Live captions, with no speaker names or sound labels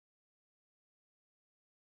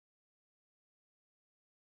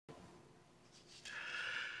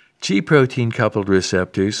G-protein coupled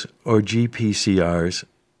receptors, or GPCRs,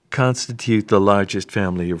 constitute the largest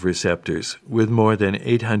family of receptors, with more than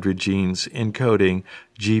 800 genes encoding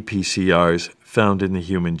GPCRs found in the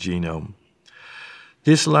human genome.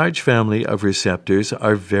 This large family of receptors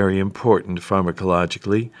are very important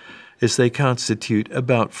pharmacologically, as they constitute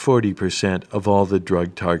about 40% of all the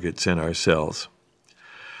drug targets in our cells.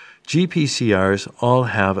 GPCRs all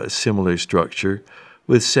have a similar structure,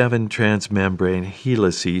 with 7 transmembrane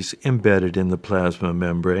helices embedded in the plasma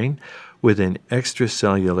membrane, with an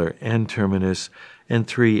extracellular N-terminus and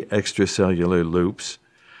 3 extracellular loops,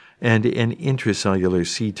 and an intracellular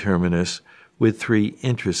C-terminus with 3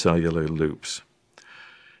 intracellular loops.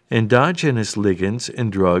 Endogenous ligands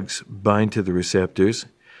and drugs bind to the receptors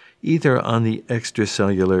either on the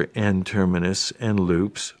extracellular N-terminus and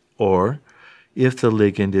loops, or, if the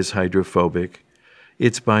ligand is hydrophobic,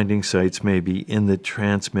 its binding sites may be in the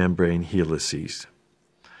transmembrane helices.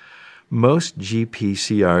 Most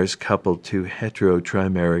GPCRs couple to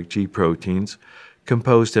heterotrimeric G proteins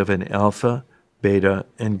composed of an alpha, beta,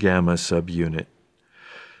 and gamma subunit.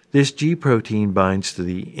 This G protein binds to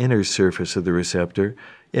the inner surface of the receptor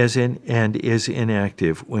and is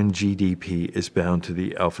inactive when GDP is bound to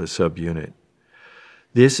the alpha subunit.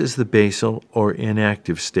 This is the basal or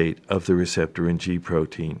inactive state of the receptor in G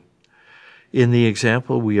protein. In the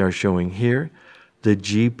example we are showing here, the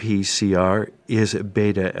GPCR is a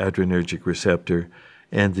beta adrenergic receptor,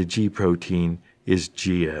 and the G protein is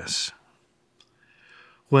GS.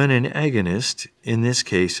 When an agonist, in this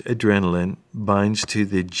case adrenaline, binds to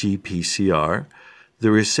the GPCR,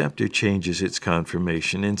 the receptor changes its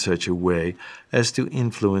conformation in such a way as to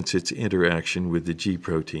influence its interaction with the G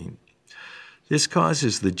protein. This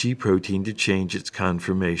causes the G protein to change its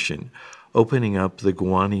conformation, opening up the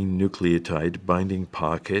guanine nucleotide binding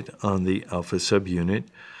pocket on the alpha subunit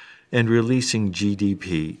and releasing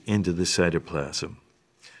GDP into the cytoplasm.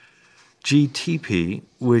 GTP,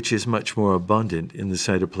 which is much more abundant in the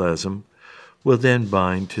cytoplasm, will then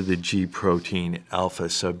bind to the G protein alpha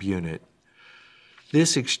subunit.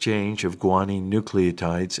 This exchange of guanine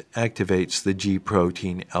nucleotides activates the G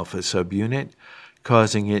protein alpha subunit,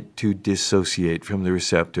 causing it to dissociate from the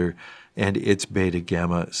receptor and its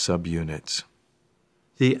beta-gamma subunits.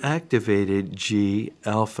 The activated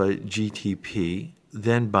G-alpha GTP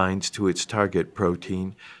then binds to its target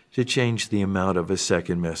protein to change the amount of a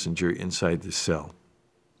second messenger inside the cell.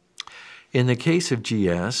 In the case of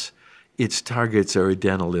GS, its targets are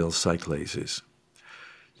adenylyl cyclases.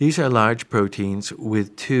 These are large proteins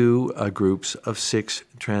with 2 groups of 6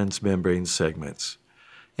 transmembrane segments,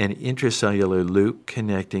 an intracellular loop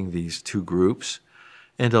connecting these 2 groups,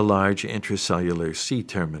 and a large intracellular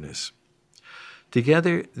C-terminus.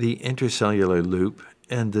 Together, the intracellular loop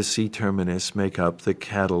and the C-terminus make up the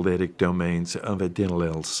catalytic domains of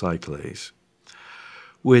adenylyl cyclase.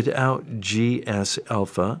 Without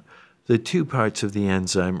GS-alpha, the 2 parts of the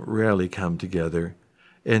enzyme rarely come together,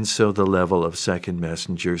 and so the level of second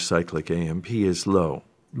messenger cyclic AMP is low.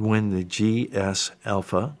 When the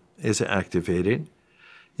GS-alpha is activated,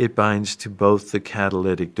 it binds to both the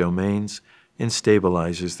catalytic domains and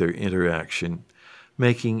stabilizes their interaction,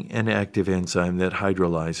 making an active enzyme that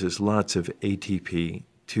hydrolyzes lots of ATP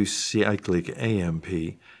to cyclic AMP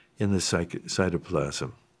in the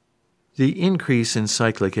cytoplasm. The increase in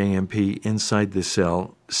cyclic AMP inside the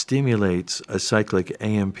cell stimulates a cyclic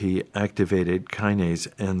AMP-activated kinase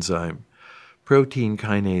enzyme, protein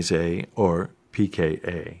kinase A, or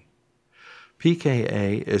pKa.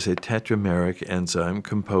 pKa is a tetrameric enzyme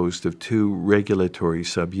composed of 2 regulatory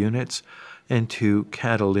subunits and 2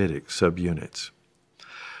 catalytic subunits.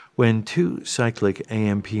 When 2 cyclic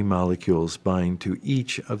AMP molecules bind to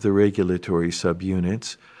each of the regulatory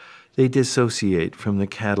subunits, they dissociate from the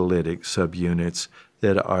catalytic subunits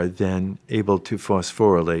that are then able to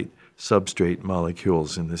phosphorylate substrate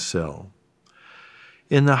molecules in the cell.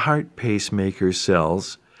 In the heart pacemaker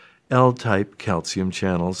cells, L-type calcium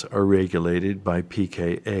channels are regulated by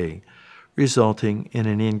pKa, resulting in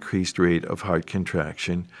an increased rate of heart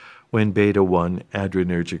contraction when beta-1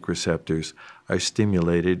 adrenergic receptors are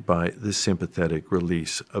stimulated by the sympathetic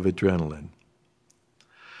release of adrenaline.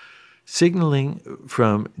 Signaling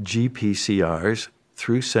from GPCRs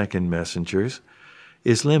through second messengers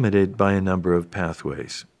is limited by a number of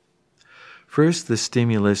pathways. First, the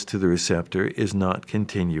stimulus to the receptor is not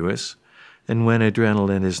continuous, and when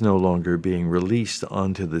adrenaline is no longer being released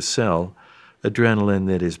onto the cell, adrenaline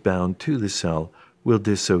that is bound to the cell will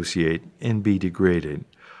dissociate and be degraded,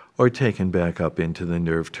 or taken back up into the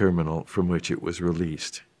nerve terminal from which it was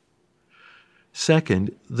released.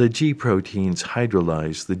 Second, the G proteins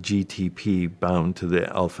hydrolyze the GTP bound to the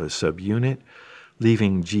alpha subunit,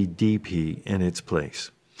 leaving GDP in its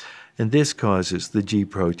place. And this causes the G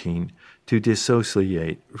protein to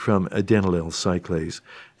dissociate from adenylyl cyclase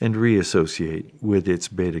and reassociate with its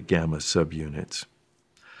beta-gamma subunits.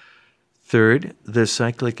 Third, the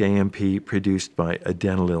cyclic AMP produced by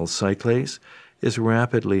adenylyl cyclase is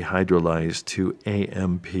rapidly hydrolyzed to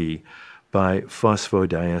AMP by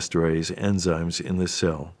phosphodiesterase enzymes in the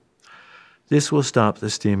cell. This will stop the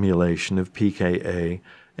stimulation of pKa,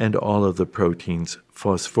 and all of the proteins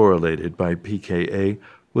phosphorylated by pKa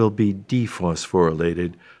will be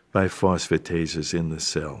dephosphorylated by phosphatases in the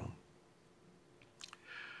cell.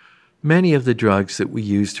 Many of the drugs that we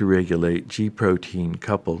use to regulate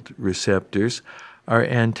G-protein-coupled receptors are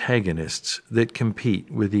antagonists that compete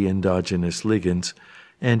with the endogenous ligands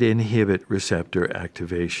and inhibit receptor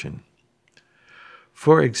activation.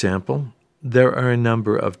 For example, there are a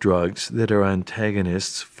number of drugs that are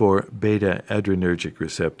antagonists for beta-adrenergic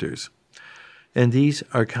receptors, and these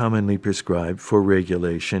are commonly prescribed for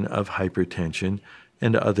regulation of hypertension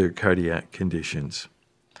and other cardiac conditions.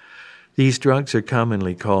 These drugs are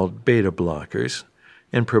commonly called beta blockers,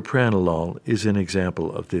 and propranolol is an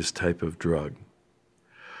example of this type of drug.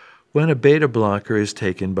 When a beta blocker is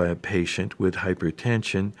taken by a patient with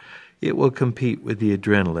hypertension, it will compete with the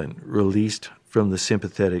adrenaline released from the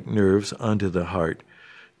sympathetic nerves onto the heart,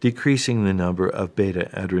 decreasing the number of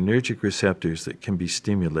beta-adrenergic receptors that can be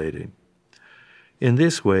stimulated. In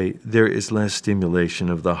this way, there is less stimulation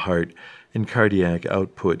of the heart and cardiac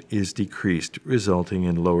output is decreased, resulting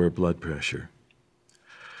in lower blood pressure.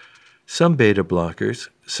 Some beta blockers,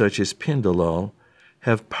 such as pindolol,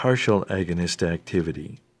 have partial agonist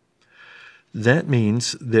activity. That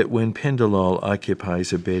means that when pindolol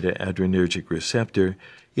occupies a beta-adrenergic receptor,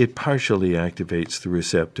 it partially activates the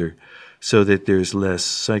receptor so that there's less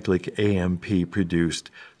cyclic AMP produced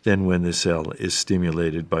than when the cell is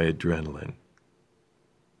stimulated by adrenaline.